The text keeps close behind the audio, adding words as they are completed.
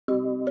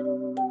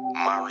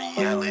My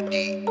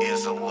reality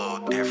is a little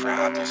different.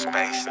 I've been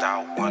spaced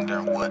out,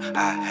 wondering what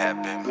I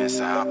have been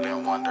missing. I've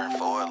been wondering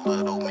for a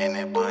little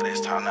minute, but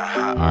it's time to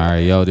hop.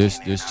 Alright, yo, this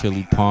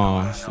Chili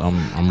Palms.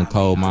 I'm a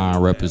Cold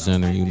Mind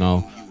representative, you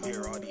know.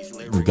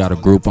 We got a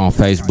group on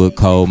Facebook,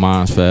 Cold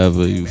Minds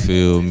Forever, you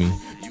feel me?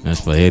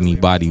 That's for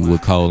anybody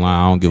with cold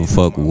line. I don't give a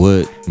fuck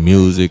what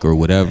music or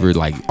whatever,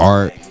 like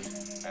art,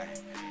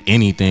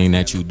 anything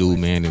that you do,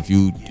 man. If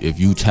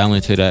you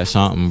talented at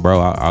something, bro,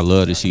 I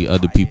love to see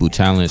other people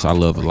talents. I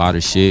love a lot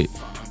of shit.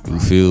 You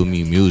feel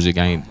me? Music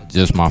ain't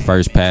just my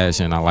first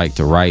passion. I like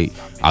to write.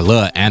 I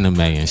love anime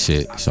and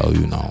shit. So,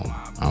 you know,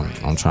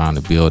 I'm trying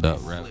to build up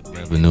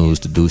revenues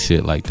to do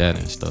shit like that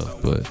and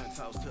stuff. But,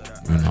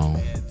 you know,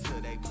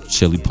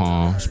 Chili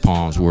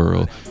Palms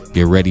World.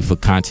 Get ready for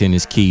Content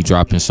is Key,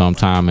 dropping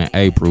sometime in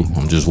April.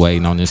 I'm just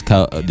waiting on the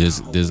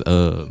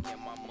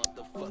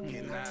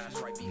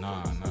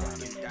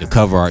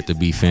cover art to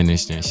be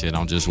finished and shit.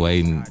 I'm just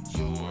waiting.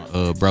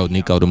 Bro,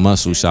 Nico the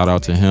Muscle, shout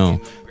out to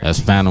him. That's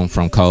Phantom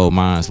from Cold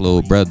Minds,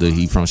 little brother.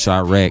 He from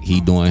Chirac.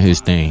 He doing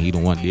his thing. He the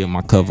one did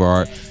my cover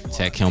art.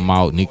 Check him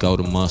out, Nico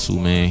the Muscle,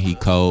 man. He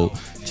cold.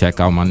 Check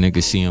out my nigga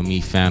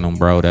CME Phantom,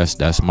 bro.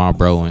 That's my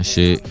bro and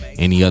shit.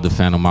 Any other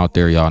Phantom out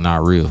there, y'all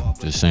not real.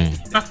 Just saying.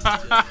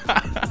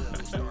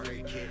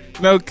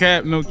 No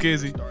cap, no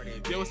kizzy.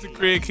 Yo, it's the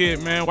Crid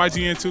Kid, man.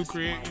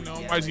 YGN2KRIDD, you know,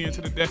 YGN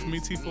to the death of me,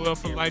 T4L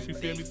for life, you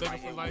feel me? Thugging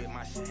for life,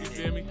 you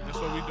feel me? That's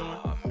what we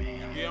doing.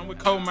 Yeah, I'm with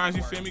Cold Minds,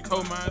 you feel me?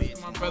 Cold Minds,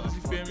 my brothers,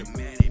 you feel me?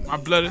 My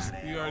brothers,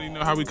 you already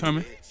know how we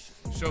coming.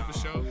 Show for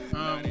show.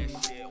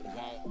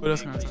 What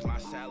else can I talk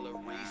about?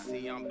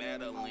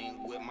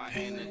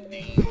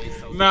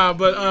 Nah,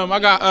 but I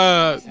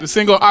got the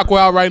single Aqua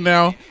out right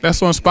now.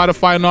 That's on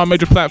Spotify and all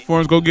major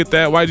platforms. Go get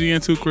that.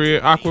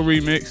 YGN2KRIDD Aqua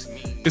remix.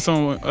 It's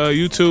on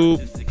YouTube.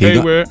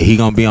 Everywhere. He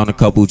gonna be on a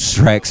couple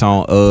tracks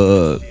on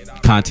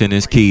Content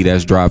is Key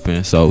that's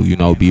dropping. So, you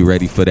know, be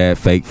ready for that.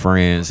 Fake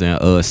Friends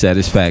and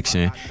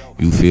Satisfaction.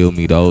 You feel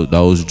me?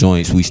 Those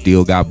joints. We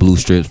still got Blue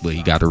Strips, but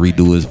he got to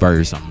redo his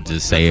verse. I'm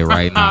just say it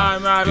right now.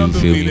 Nah, you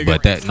feel me?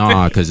 But that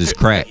cause it's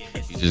crack.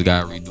 You just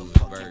gotta redo his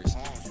verse.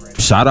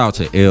 Shout out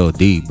to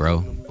LD,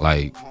 bro.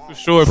 Like for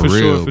sure,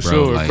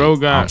 like, bro.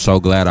 God, I'm so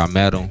glad I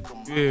met him.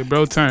 Yeah,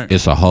 bro, turn.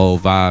 It's a whole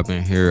vibe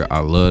in here. I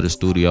love the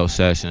studio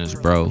sessions,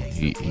 bro.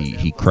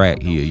 He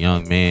crack. He a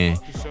young man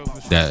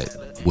that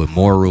with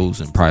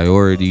morals and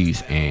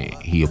priorities, and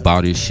he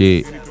about his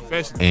shit.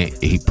 And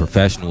he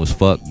professional as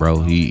fuck,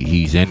 bro.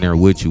 He's in there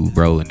with you,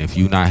 bro. And if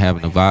you not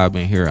having a vibe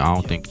in here, I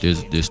don't think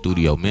this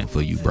studio meant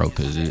for you, bro.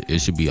 Cause it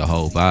should be a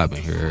whole vibe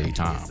in here every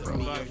time, bro.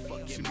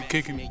 Should be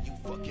kicking it.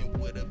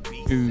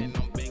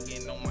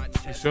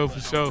 For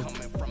sure.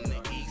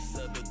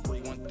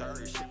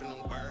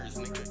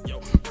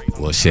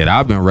 Well, shit,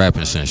 I've been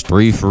rapping since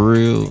 3 for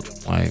real.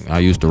 Like, I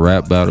used to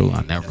rap battle.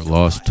 I never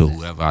lost to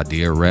whoever I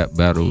did rap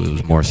battle. It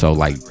was more so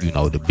like, you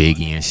know, the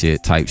Biggie and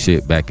shit type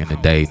shit back in the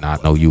day.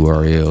 Not no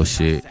URL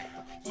shit.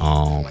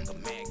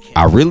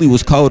 I really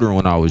was colder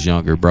when I was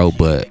younger, bro.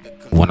 But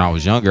when I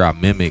was younger, I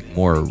mimicked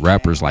more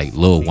rappers like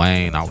Lil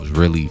Wayne. I was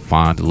really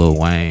fond of Lil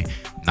Wayne.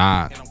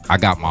 Nah, I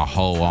got my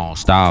whole own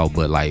style,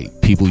 but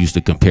like people used to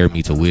compare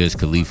me to Wiz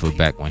Khalifa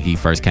back when he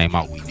first came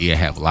out. We did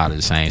have a lot of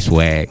the same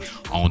swag,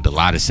 owned a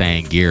lot of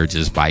same gear,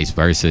 just vice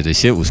versa. The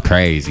shit was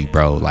crazy,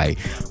 bro. Like,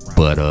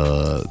 but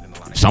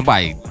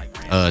somebody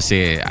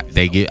said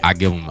I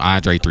give them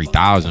Andre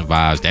 3000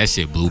 vibes. That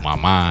shit blew my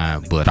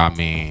mind. But I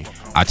mean,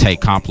 I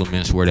take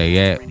compliments where they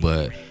at,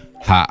 but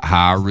how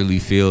I really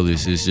feel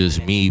is it's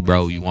just me,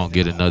 bro. You won't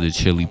get another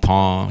Chili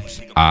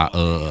Palms.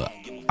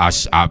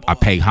 I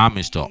pay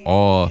homage to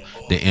all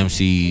the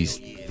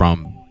MCs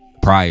from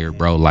prior,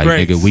 bro. Like,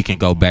 nigga, we can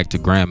go back to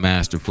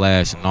Grandmaster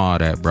Flash and all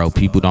that, bro.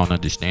 People don't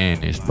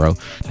understand this, bro.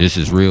 This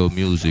is real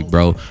music,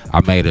 bro. I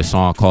made a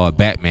song called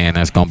Batman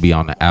that's gonna be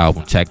on the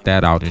album. Check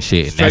that out and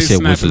shit. And that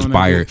shit was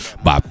inspired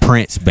by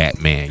Prince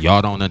Batman.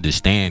 Y'all don't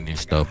understand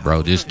this stuff,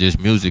 bro. This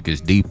music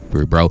is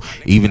deeper, bro.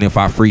 Even if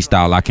I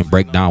freestyle, I can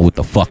break down what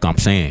the fuck I'm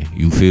saying.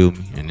 You feel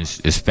me? And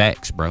it's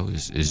facts, bro.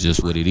 It's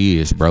just what it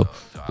is, bro.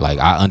 Like,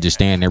 I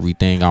understand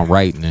everything I'm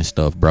writing and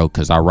stuff, bro,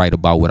 because I write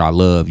about what I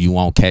love. You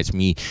won't catch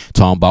me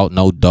talking about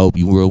no dope.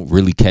 You will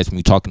really catch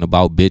me talking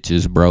about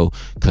bitches, bro,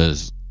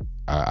 because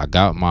I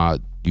got my,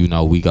 you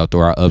know, we go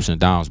through our ups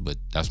and downs, but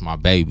that's my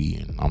baby,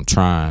 and I'm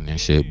trying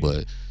and shit,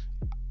 but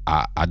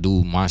I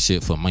do my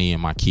shit for me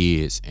and my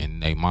kids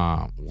and they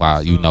mom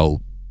while, you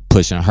know,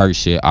 pushing her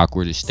shit.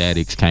 Awkward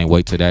Aesthetics, can't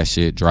wait till that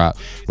shit drop.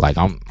 Like,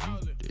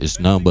 it's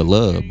nothing but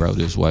love, bro,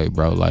 this way,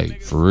 bro.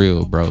 Like, for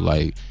real, bro.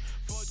 Like,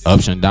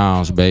 ups and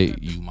downs, babe.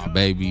 You my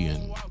baby,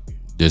 and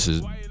this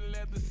is,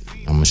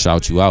 I'm gonna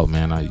shout you out,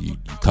 man. You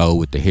cold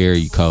with the hair,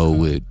 you cold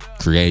with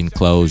creating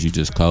clothes, you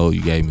just cold.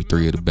 You gave me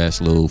 3 of the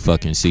best little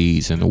fucking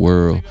seeds in the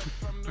world.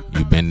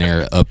 You been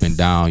there up and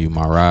down, you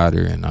my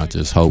rider, and I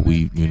just hope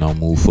we, you know,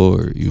 move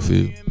forward. You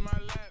feel?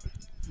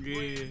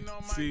 Yeah,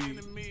 see,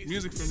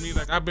 music for me,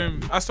 like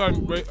I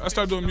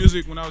started doing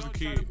music when I was a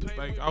kid.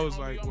 Like I was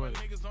like what,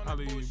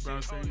 probably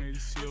around same age,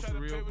 chill for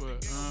real.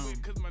 But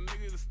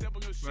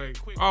like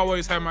I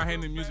always had my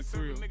hand in music for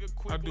real.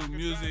 I do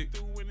music,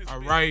 I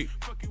write,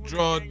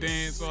 draw,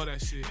 dance, all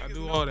that shit. I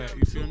do all that.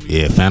 You feel me?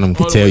 Yeah, Phantom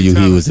could tell you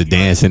he was a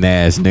dancing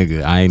ass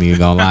nigga. I ain't even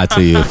gonna lie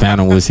to you. If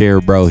Phantom was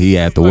here, bro, he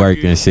had to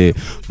work and shit.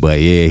 But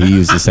yeah, he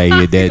used to say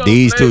that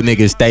these two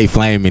niggas stay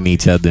flaming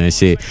each other and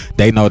shit.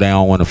 They know they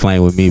don't want to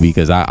flame with me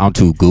because I'm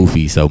too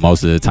goofy. So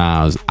most of the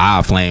times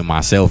I flame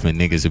myself and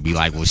niggas would be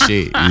like, well,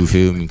 shit, you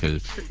feel me?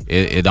 Because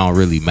it don't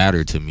really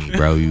matter to me,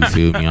 bro. You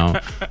feel me?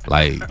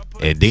 Like,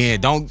 and then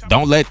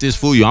don't let this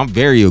fool you. I'm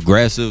very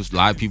aggressive. A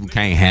lot of people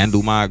can't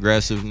handle my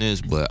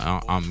aggressiveness, but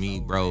I'm me,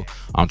 bro.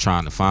 I'm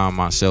trying to find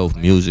myself.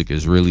 Music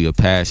is really a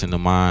passion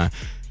of mine.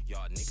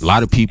 A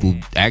lot of people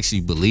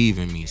actually believe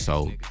in me,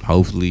 so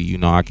hopefully, you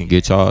know, I can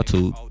get y'all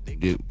to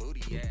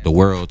the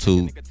world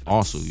too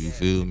also, you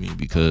feel me?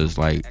 Because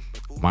like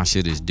my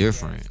shit is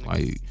different.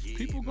 Like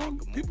people gonna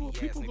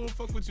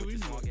fuck with you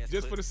anyway.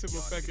 Just for the simple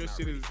fact your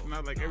shit is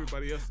not like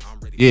everybody else.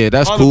 Yeah,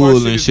 that's All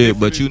cool and shit,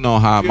 but you know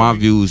how my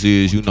views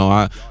is,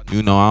 I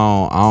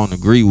don't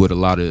agree with a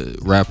lot of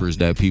rappers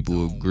that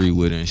people agree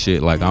with and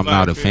shit. Like I'm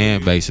not a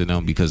fan base of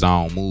them because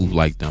I don't move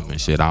like them and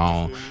shit. I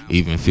don't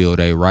even feel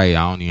they right.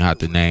 I don't even have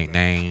to name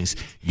names.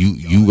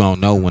 You gonna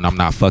know when I'm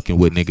not fucking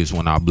with niggas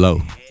when I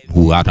blow.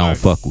 Who I don't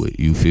fuck with,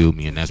 you feel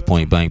me? And that's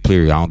point blank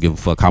period. I don't give a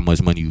fuck how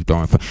much money you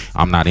throwing.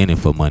 I'm not in it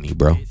for money,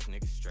 bro.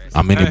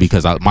 I'm in it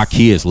because my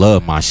kids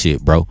love my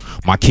shit, bro.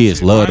 My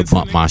kids love to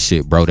bump my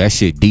shit, bro. That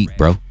shit deep,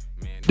 bro.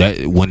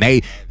 That when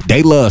they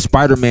love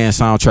Spider-Man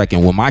soundtrack,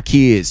 and when my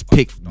kids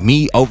pick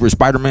me over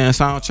Spider-Man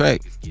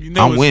soundtrack,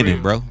 I'm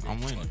winning, bro.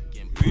 I'm winning.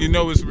 You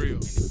know it's real.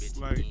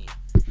 Like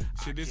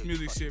shit, this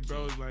music shit,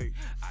 bro, is like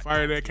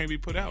fire that can't be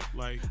put out.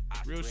 Like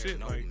real shit.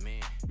 Like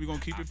we gonna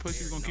keep it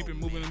pushing, we gonna keep it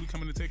moving, and we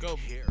coming to take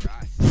over.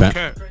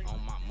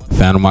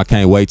 Phantom, I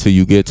can't wait till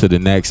you get to the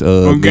next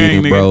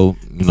meeting, bro.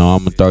 You know, I'm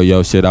gonna throw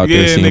your shit out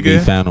there.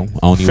 CMB Phantom,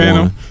 only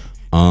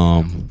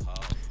one.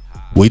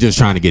 We just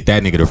trying to get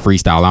that nigga to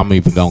freestyle. I'm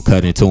even gonna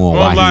cut into him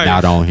while he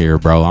not on here,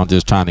 bro. I'm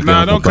just trying to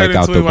get him to break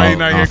out the vote.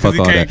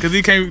 Because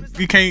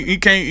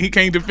he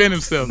can't defend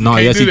himself. No,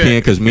 yes he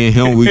can, because me and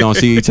him, we gonna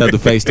see each other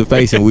face to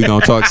face and we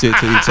gonna talk shit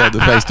to each other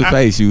face to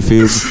face. You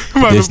feel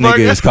me? This nigga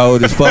is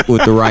cold as fuck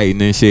with the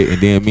writing and shit. And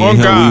then me and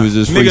him, we was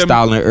just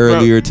freestyling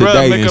earlier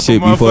today and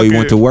shit before he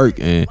went to work.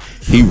 And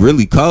he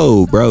really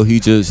cold, bro. He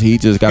just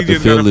got to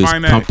feel his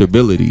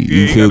comfortability.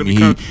 You feel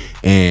me?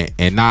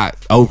 And not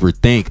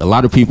overthink. A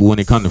lot of people, when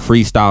it comes to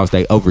freestyles,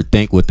 they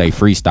overthink what they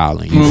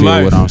freestyling. You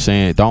feel what I'm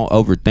saying? Don't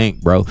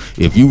overthink, bro.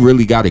 If you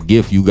really got a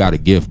gift, you got a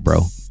gift,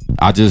 bro.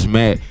 I just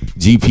met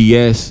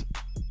GPS,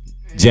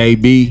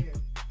 JB.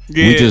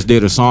 Yeah. We just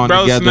did a song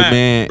together,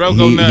 man.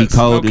 He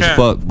cold as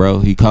fuck, bro.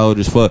 He cold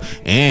as fuck.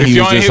 And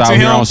he was just out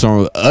here on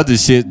some other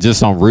shit,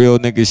 just some real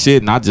nigga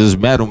shit. And I just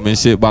met him and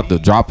shit, about to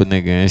drop a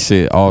nigga and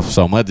shit off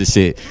some other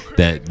shit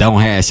that don't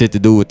have shit to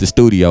do with the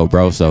studio,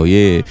 bro. So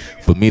yeah,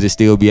 for me to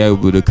still be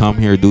able to come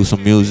here, do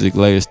some music,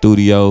 lay a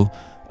studio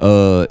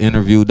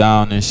interview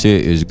down and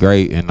shit is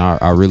great. And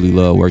I really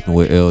love working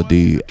with LD.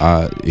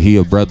 He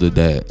a brother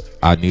that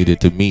I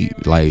needed to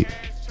meet. Like,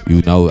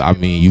 you know, I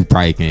mean, he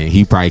probably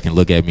can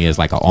look at me as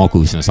like an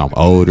uncle since I'm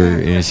older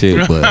and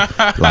shit,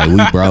 but like we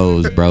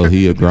bros, bro.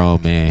 He a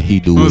grown man. He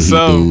do what he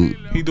do.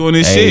 He doing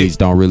his shit. Age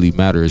don't really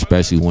matter,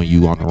 especially when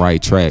you on the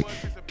right track.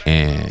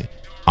 And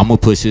I'm gonna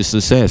push his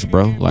success,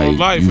 bro.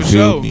 Like, you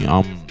feel me?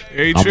 I'm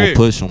gonna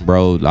push him,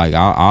 bro. Like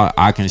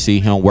I can see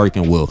him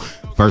working with.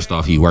 First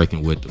off, he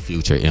working with the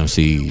future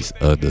MCs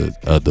of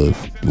the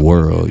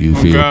world. You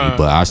feel me?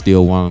 But I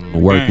still want him to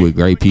work with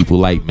great people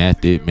like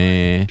Method,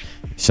 man.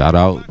 Shout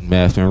out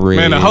Math and Red.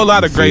 Man, a whole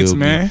lot of greats,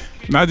 man.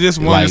 Not just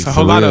one, like, it's a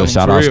whole lot of them.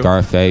 Shout out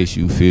Scarface,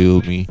 you feel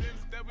me?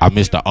 I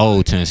miss the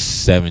old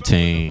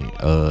 1017.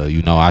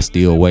 You know, I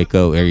still wake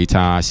up every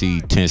time I see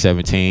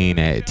 1017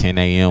 at 10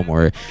 a.m.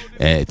 or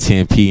at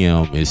 10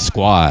 p.m. It's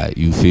squad,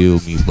 you feel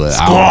me? But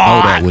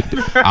I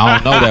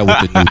don't know that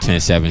with the new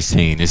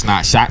 1017. It's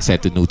not shots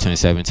at the new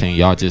 1017.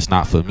 Y'all just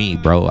not for me,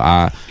 bro.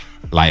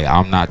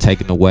 I'm not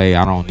taking away.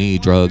 I don't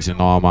need drugs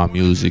in all my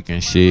music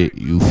and shit.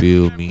 You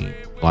feel me?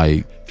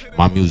 Like,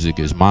 my music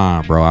is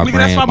mine, bro. I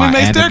that's why we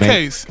made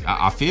Staircase.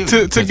 I feel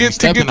to get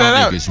that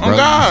out. Niggas, bro.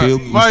 God. You feel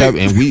me? Like,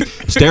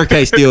 and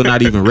Staircase still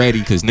not even ready,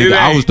 because nigga,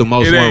 I was the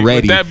most one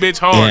ready. That bitch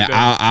hard. And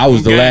I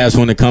was the last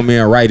one to come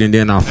in right, and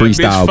then I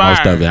freestyle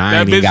most of it. I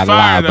ain't even got to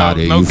lie about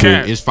it. You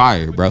feel me? It's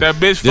fire, bro. That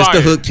bitch fire. This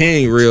the Hook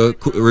King,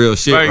 real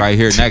shit like, right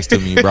here next to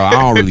me, bro. I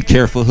don't really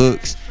care for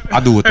hooks. I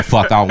do what the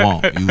fuck I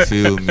want. You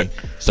feel me?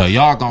 So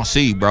y'all gonna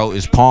see, bro.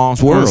 It's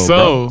Palms World,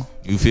 bro.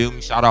 You feel me?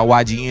 Shout out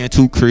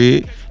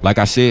YGN2KRIDD. Like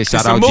I said,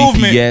 shout out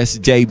GPS,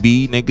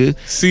 JB, nigga.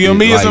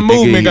 CME is a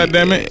movement,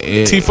 goddammit.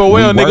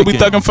 T4L, nigga, we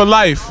thugging for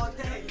life.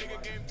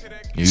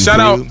 Shout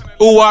out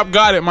Uwap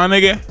got it, my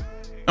nigga.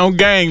 On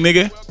gang,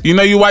 nigga. You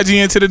know you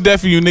YGN to the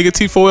death of you, nigga.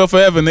 T4L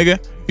forever,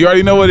 nigga. You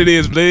already know what it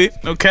is, bleed.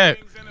 No cap.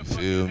 You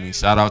feel me?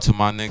 Shout out to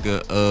my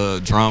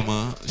nigga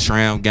Drummer,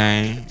 Shram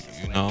Gang.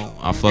 You know,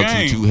 I fucked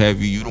with you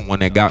heavy. You the one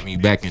that got me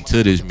back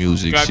into this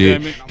music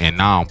shit, and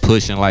now I'm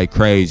pushing like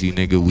crazy,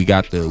 nigga. We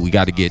got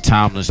to get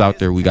Timeless out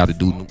there. We got to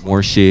do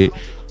more shit.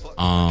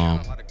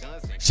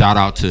 Shout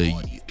out to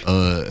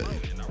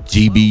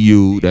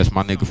GBU, that's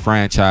my nigga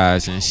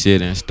Franchise and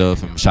shit and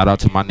stuff. And shout out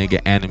to my nigga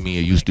Enemy.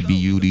 It used to be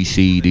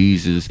UDC.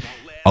 These is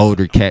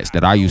older cats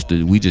that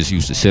we just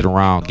used to sit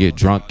around, get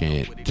drunk,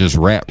 and just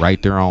rap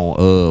right there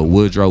on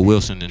Woodrow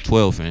Wilson and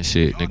 12th and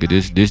shit.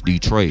 Nigga, this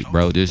Detroit,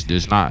 bro.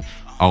 This not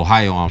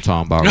Ohio I'm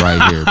talking about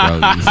right here, bro.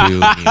 You feel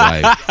me?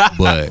 Like,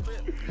 but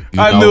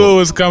I knew it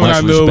was coming.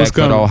 I knew it was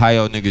coming. For the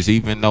Ohio niggas,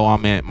 even though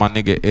I'm at my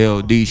nigga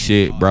LD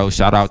shit, bro.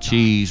 Shout out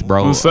Cheese,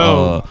 bro. What's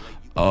up?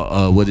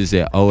 What is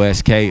that?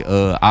 OSK,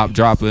 op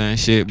dropper and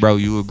shit, bro.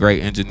 You a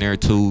great engineer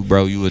too,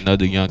 bro. You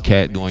another young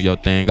cat doing your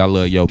thing. I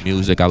love your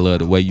music. I love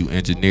the way you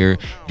engineer.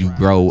 You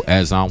grow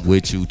as I'm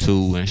with you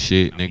too and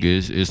shit,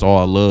 nigga. It's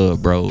all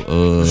love,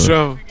 bro.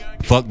 Sure.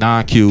 Fuck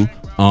Don Q.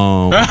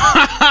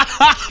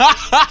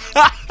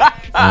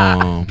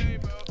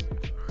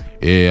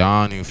 Yeah,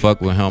 I don't even fuck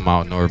with him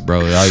out north, bro.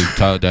 I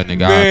told that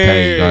nigga I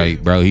paid,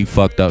 like, bro, he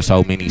fucked up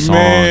so many songs.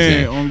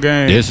 And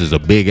this is a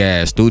big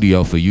ass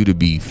studio for you to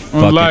be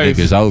fucking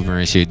niggas over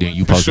and shit. Then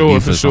you supposed to be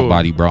for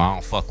somebody, bro. I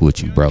don't fuck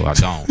with you, bro. I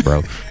don't,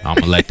 bro. I'm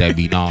gonna let that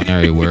be known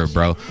everywhere,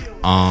 bro.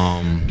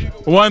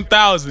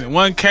 1,000,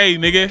 1K,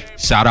 nigga.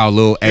 Shout out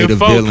Lil A the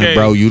Villain,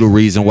 bro. You the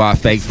reason why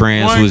Fake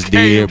Friends was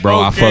dead,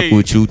 bro. I fuck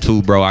with you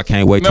too, bro. I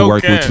can't wait to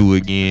work with you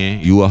again.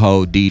 You a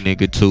whole D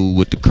nigga too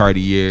with the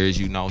Cartiers,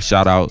 you know.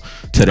 Shout out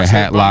to the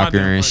Hat Locker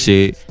and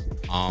shit.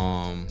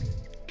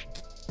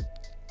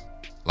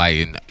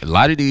 Like, a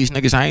lot of these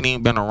niggas, I ain't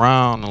even been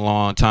around a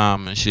long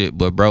time and shit.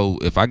 But, bro,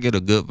 if I get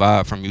a good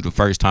vibe from you the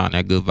first time,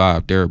 that good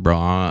vibe there, bro,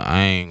 I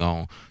ain't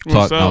gonna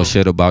talk no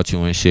shit about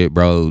you and shit,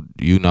 bro.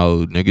 You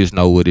know, niggas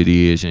know what it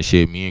is and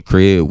shit. Me and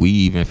Craig, we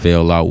even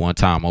fell out one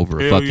time over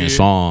a fucking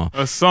song.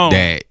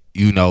 That,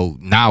 you know,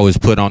 now is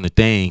put on the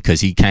thing because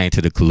he came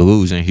to the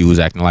conclusion he was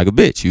acting like a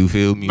bitch. You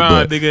feel me?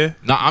 Nah, nigga.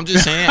 No, I'm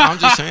just saying.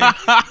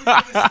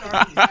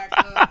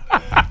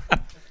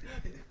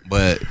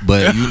 But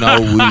you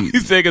know, he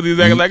said because he was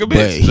acting like a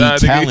bitch.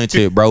 But he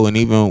talented, bro. And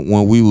even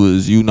when we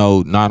was, you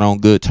know, not on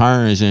good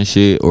terms and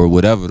shit or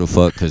whatever the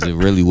fuck, because it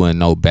really wasn't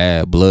no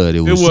bad blood.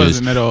 It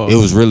wasn't at all. It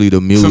was really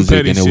the music,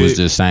 and it was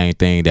the same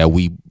thing that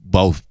we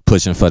both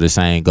pushing for the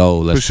same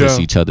goal. Let's push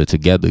each other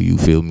together. You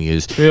feel me?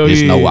 It's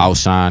no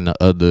outshine the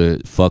other.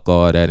 Fuck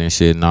all that and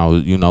shit. And I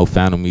was, you know,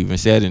 Phantom even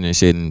said it and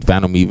shit, and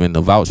Phantom even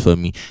vouched for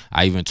me.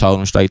 I even told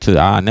him straight to,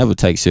 I never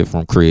take shit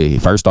from Craig.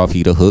 First off,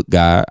 he the hook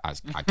guy.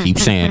 I keep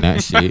saying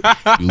that shit.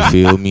 You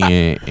feel me?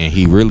 And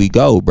he really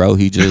go, bro.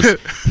 He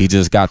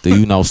just got to,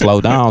 you know, slow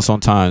down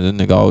sometimes. That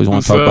nigga always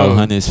want to talk about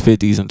 100s,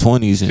 50s, and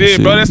 20s and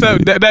shit. Bro, that's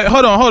that.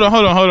 Hold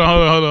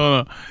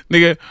on.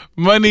 Nigga,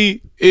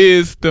 money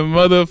is the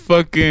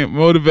motherfucking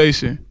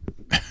motivation.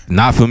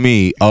 Not for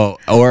me. Or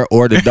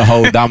the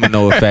whole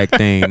domino effect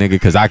thing, nigga,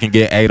 because I can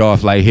get ate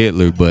off like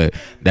Hitler, but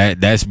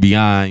that's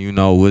beyond, you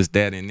know, what's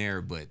that in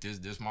there. But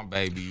this my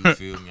baby, you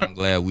feel me? I'm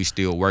glad we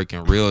still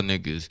working. Real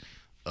niggas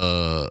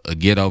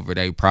get over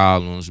their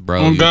problems,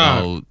 bro. You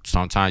know,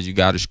 sometimes you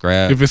gotta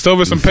scrap. If it's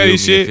over some petty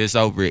shit, if it's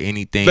over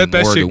anything more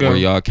than where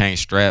y'all can't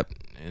strap,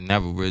 it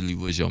never really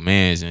was your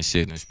mans and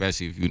shit, and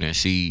especially if you didn't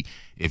see,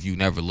 if you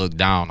never look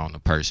down on the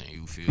person,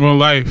 you feel real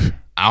life.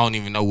 I don't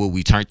even know what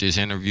we turned this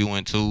interview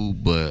into,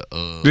 but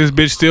this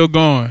bitch still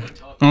going.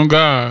 On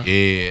God.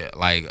 Yeah,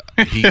 like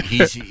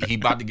he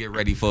about to get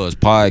ready for his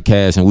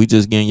podcast, and we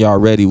just getting y'all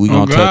ready. We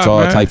gonna touch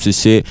all types of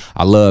shit.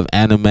 I love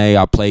anime.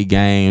 I play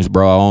games,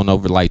 bro. I own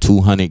over like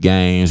 200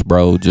 games,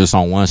 bro, just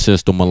on one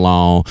system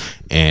alone,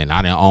 and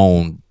I done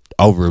own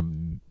over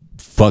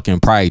fucking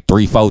probably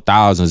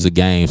 3,000-4,000 of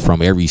games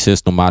from every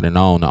system I done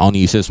owned. The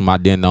only system I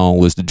didn't own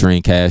was the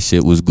Dreamcast.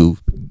 Shit was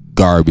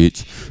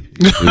garbage.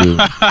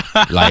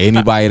 Like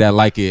anybody that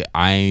like it,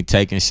 I ain't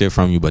taking shit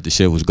from you, but the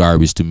shit was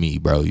garbage to me,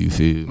 bro. You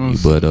feel me?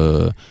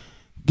 But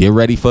get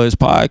ready for his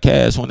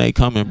podcast when they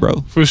coming,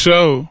 bro. For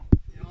sure.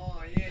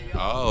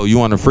 Oh, you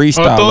want to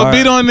freestyle? Throw a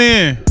beat on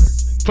there.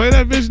 Play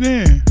that bitch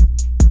then.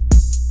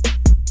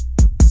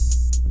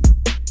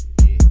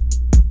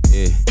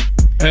 Yeah.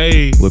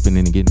 Hey. Whipping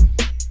in and getting.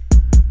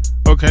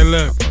 Okay,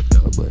 look.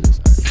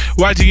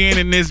 YGN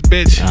in this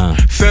bitch,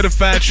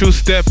 certified true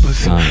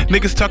steppers.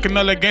 Niggas talking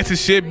all that gangsta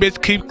shit,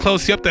 bitch. Keep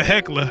close, you up the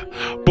heckler.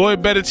 Boy,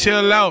 better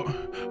chill out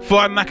before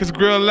I knock his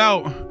grill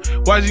out.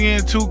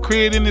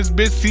 YGN2KRIDD in this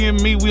bitch,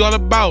 seeing me, we all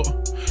about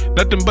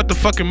nothing but the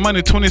fucking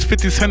money, 20s,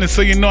 50s, 100s,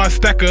 so you know I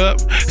stack her up.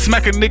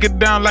 Smack a nigga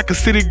down like a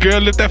city girl,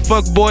 let that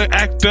fuck boy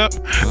act up.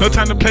 No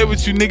time to play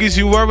with you niggas,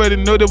 you already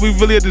know that we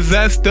really a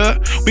disaster.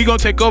 We gon'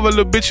 take over,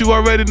 little bitch, you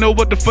already know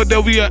what the fuck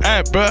that we are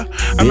at, bruh.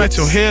 I'm at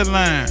your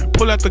headline,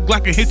 pull out the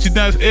Glock and hit you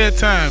down,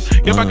 it's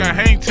airtime. If I got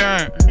hang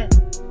time.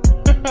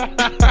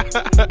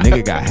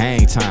 Nigga got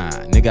hang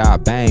time. Nigga, I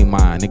bang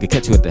mine. Nigga,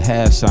 catch you at the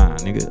half sign.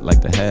 Nigga, like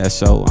the half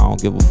show. I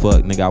don't give a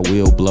fuck. Nigga, I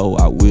will blow.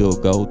 I will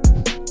go.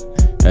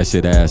 That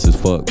shit ass as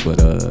fuck,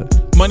 but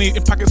money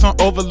in pockets on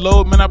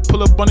overload. Man, I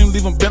pull up on him,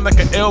 leave him bent like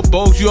an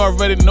elbow. You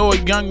already know a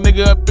young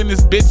nigga up in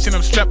this bitch, and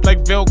I'm strapped like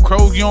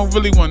Velcro. You don't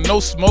really want no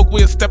smoke.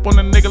 We'll step on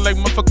a nigga like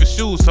motherfucking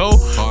shoes, ho.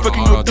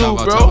 Fucking you do,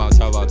 bro.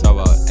 Talk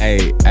about.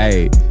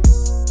 Hey.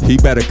 He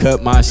better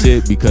cut my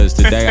shit because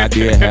today I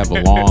did have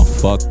a long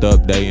fucked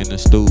up day in the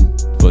stew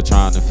for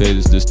trying to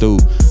finish the stew.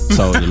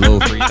 So the little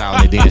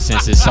freestyle, and then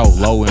since it's so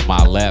low in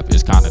my lap,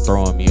 it's kind of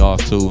throwing me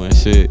off too and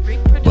shit.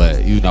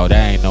 But you know,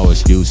 that ain't no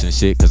excuse and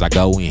shit, cause I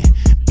go in.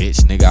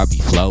 Bitch, nigga, I be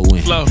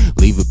flowing.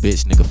 Leave a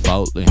bitch, nigga,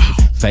 folding.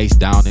 Face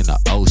down in the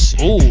ocean.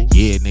 Ooh.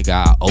 Yeah,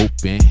 nigga, I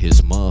open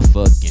his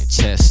motherfucking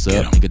chest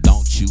up. Nigga,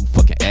 don't you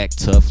fucking act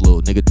tough,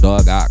 little nigga,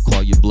 dog. I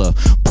call you bluff.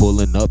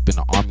 Pulling up in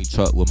an army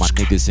truck with my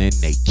niggas in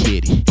they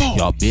kitty.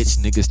 Y'all bitch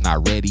niggas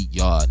not ready.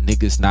 Y'all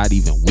niggas not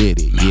even with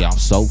it. Yeah, I'm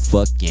so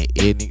fucking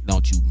in it.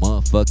 Don't you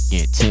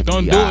motherfucking tempt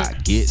me. I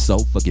get so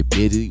fucking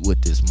busy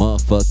with this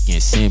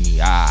motherfucking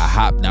semi. I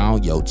hop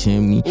down your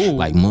chimney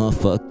like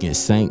motherfucking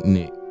Saint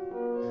Nick.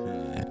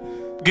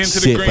 Get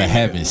into shit, the green, for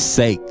heaven's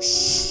sake.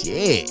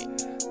 Shit.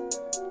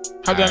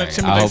 How down the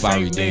chimney I like hope I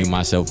Saint redeem Nick.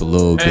 myself a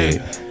little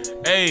bit.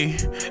 Hey,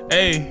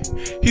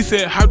 he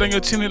said, how down your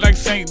chimney like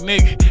Saint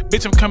Nick.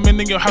 Bitch, I'm coming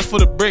in your house for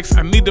the bricks.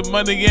 I need the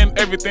money and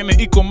everything to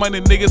equal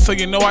money, nigga, so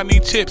you know I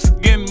need chips.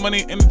 Getting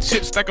money in the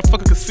chips like a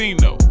fucking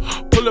casino.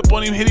 Pull up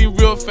on him, hit him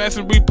real fast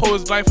and repo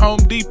his life Home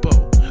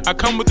Depot. I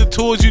come with the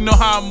tools, you know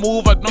how I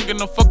move. I don't give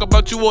no fuck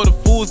about you or the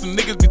fools. The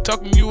niggas be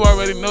talking, you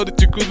already know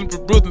that you're cruising for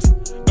bruising.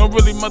 Don't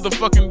really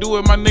motherfucking do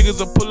it, my niggas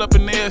will pull up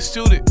and they'll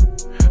shoot it.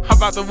 How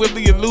about the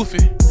Willie and Luffy?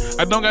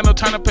 I don't got no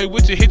time to play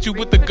with you, hit you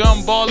with the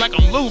gumball like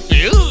I'm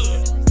Luffy.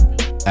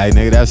 Hey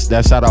nigga,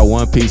 that's shout out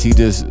One Piece.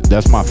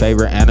 That's my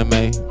favorite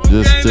anime.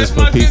 Just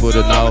for people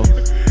to know.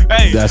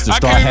 Hey, that's the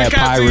Straw Hat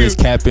Pirates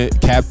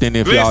captain.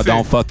 If y'all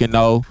don't fucking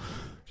know,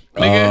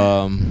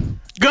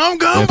 Gum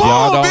if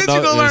ball, y'all bitch, don't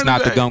you know, gonna it's learn not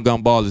today. the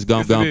gum ball, it's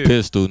gum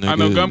pistol, nigga. I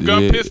know gum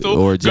pistol,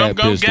 or gum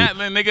pistol.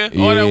 Gatling, nigga.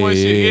 All that one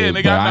shit, yeah,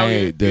 nigga.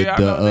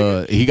 But I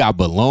know. he got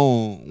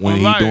balloon when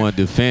he doing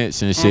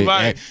defense and shit.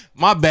 Hey,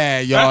 my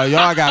bad, y'all.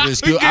 Y'all got this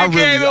skill.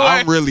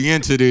 I'm really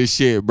into this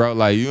shit, bro.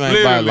 Like you ain't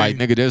about like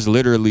nigga. That's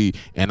literally,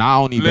 and I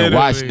only been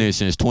watching this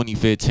since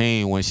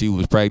 2015 when she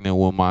was pregnant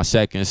with my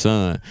second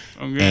son.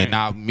 And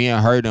now me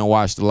and her done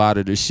watched a lot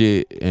of the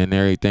shit and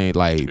everything.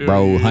 Like,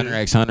 bro,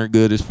 100x100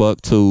 good as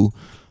fuck too.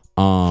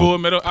 Full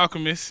Metal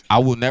Alchemist. I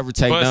will never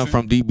take none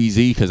from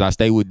DBZ because I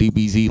stay with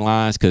DBZ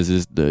lines because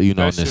it's the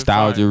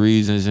nostalgia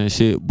reasons and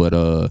shit. But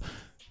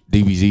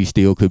DBZ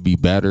still could be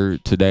better.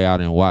 Today I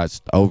done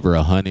watched over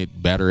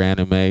 100 better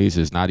animes.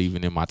 It's not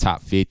even in my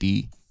top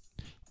 50.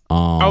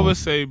 I would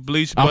say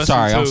Bleach. I'm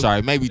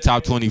sorry. Maybe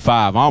top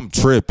 25. I'm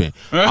tripping.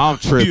 I'm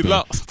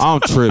tripping.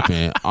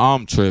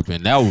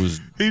 That was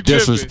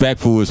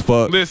disrespectful as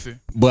fuck. Listen.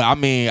 But I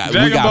mean,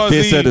 we got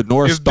Fist of the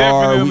North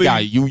Star. We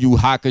got Yu Yu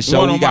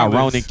Hakusho. We got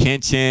Ronin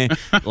Kenshin.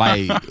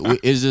 Like,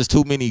 it's just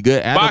too many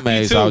good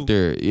animes out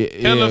there.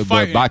 Yeah,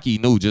 but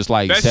Baki knew just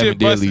like 7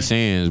 Deadly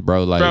Sins,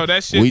 bro. Like, bro,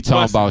 we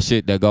talking about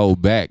shit that go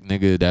back,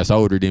 nigga. That's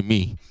older than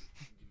me.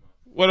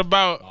 What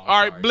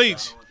about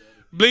Bleach?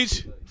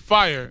 Bleach.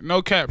 Fire,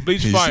 no cap,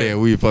 Bleach fire. Said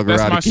we fuck that's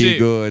around my and keep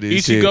going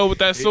and shit. Ichigo with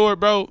that sword,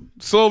 bro.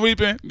 Sword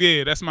reaping,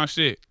 yeah, that's my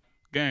shit.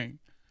 Gang.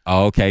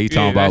 Oh, okay, you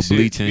talking about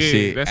Bleach and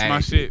shit. That's my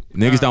shit.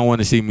 Niggas don't want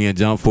to see me in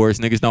Jump Force.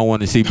 Niggas don't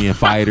want to see me in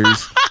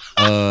Fighters.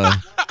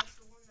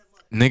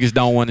 Niggas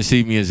don't want to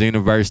see me in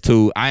Xenoverse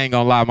 2. I ain't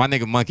gonna lie, my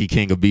nigga Monkey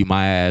King will beat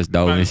my ass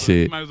though and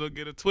shit. You might as well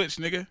get a Twitch,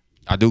 nigga.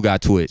 I do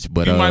got Twitch,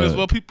 but you might as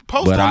well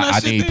post on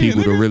that shit. I need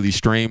people to really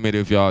stream it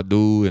if y'all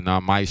do, and I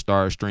might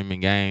start streaming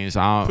games.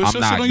 I'm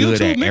not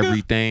good at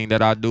everything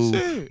that I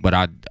do, but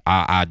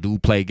I do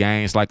play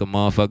games like a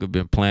motherfucker.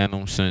 Been playing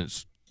them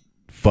since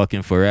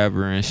fucking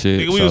forever and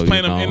shit. Nigga, we was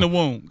playing them in the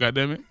womb.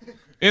 Goddammit,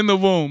 in the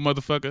womb,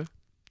 motherfucker.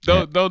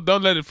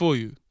 Don't let it fool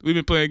you. We've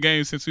been playing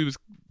games since we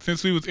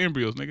was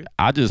embryos, nigga.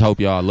 I just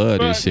hope y'all love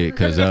this shit,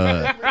 cause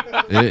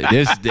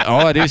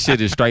all this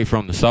shit is straight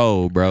from the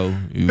soul, bro.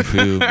 You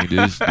feel me?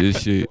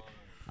 This shit.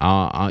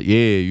 Yeah,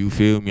 you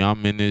feel me?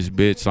 I'm in this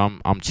bitch.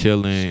 I'm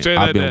chilling.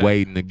 I've been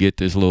waiting to get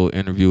this little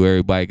interview.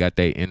 Everybody got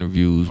their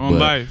interviews, on but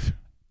life.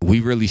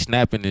 We really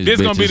snapping this.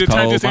 This gonna be the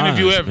turntest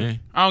interview minds, ever. Man.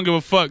 I don't give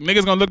a fuck.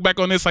 Niggas gonna look back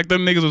on this like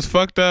them niggas was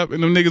fucked up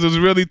and them niggas was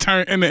really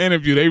turned in the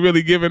interview. They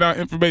really giving out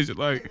information.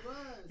 Like,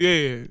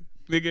 yeah.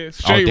 Nigga,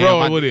 straight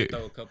roll with it.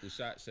 Throw a couple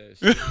shots at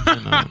shit,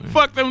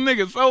 fuck them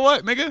niggas. So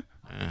what, nigga?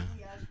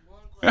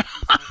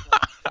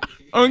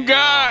 Oh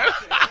God.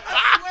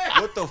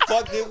 What the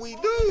fuck did we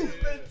do?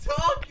 We've been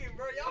talking,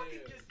 bro. Y'all can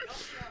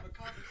have a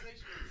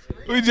conversation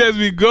with we just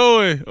be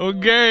going,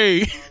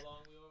 okay.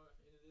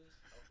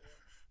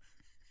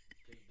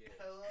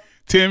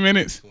 10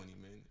 minutes. 20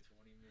 minutes.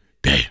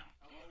 Damn.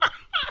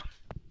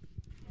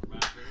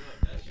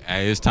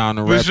 Hey, it's time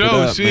to wrap it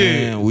up,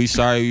 man. We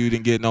sorry you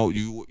didn't get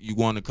you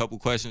want a couple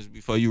questions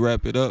before you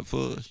wrap it up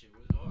for us?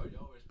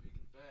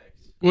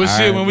 Well,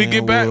 shit, when we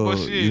get back, well,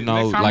 shit. You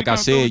know, like I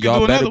said,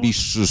 y'all better be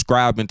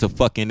subscribing to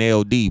fucking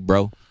LD,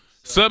 bro.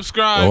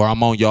 Subscribe. Or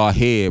I'm on y'all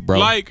head, bro.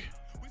 Like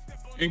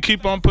and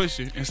keep on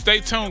pushing. And stay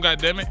tuned,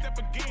 goddammit.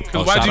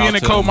 Cause shout YGN out and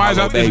to Cole my Myers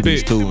little out this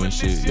babies bitch. too and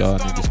shit. Y'all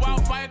niggas cool.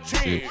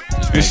 Shit.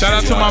 And shout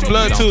out to my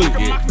blood too.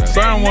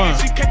 Burn one.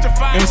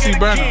 MC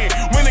Burner.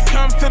 When it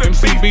comes to the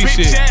MCB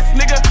shit. Shout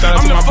out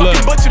I'm to the my blood.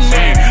 fucking butcher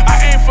man.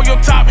 I aim for your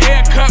top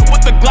haircut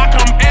with the Glock.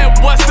 I'm at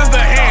what scissor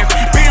hands.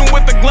 Being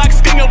with the Glock,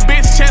 skin your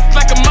bitch chest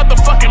like a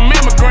motherfucking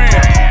mammogram.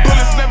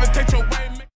 Bullets levitate your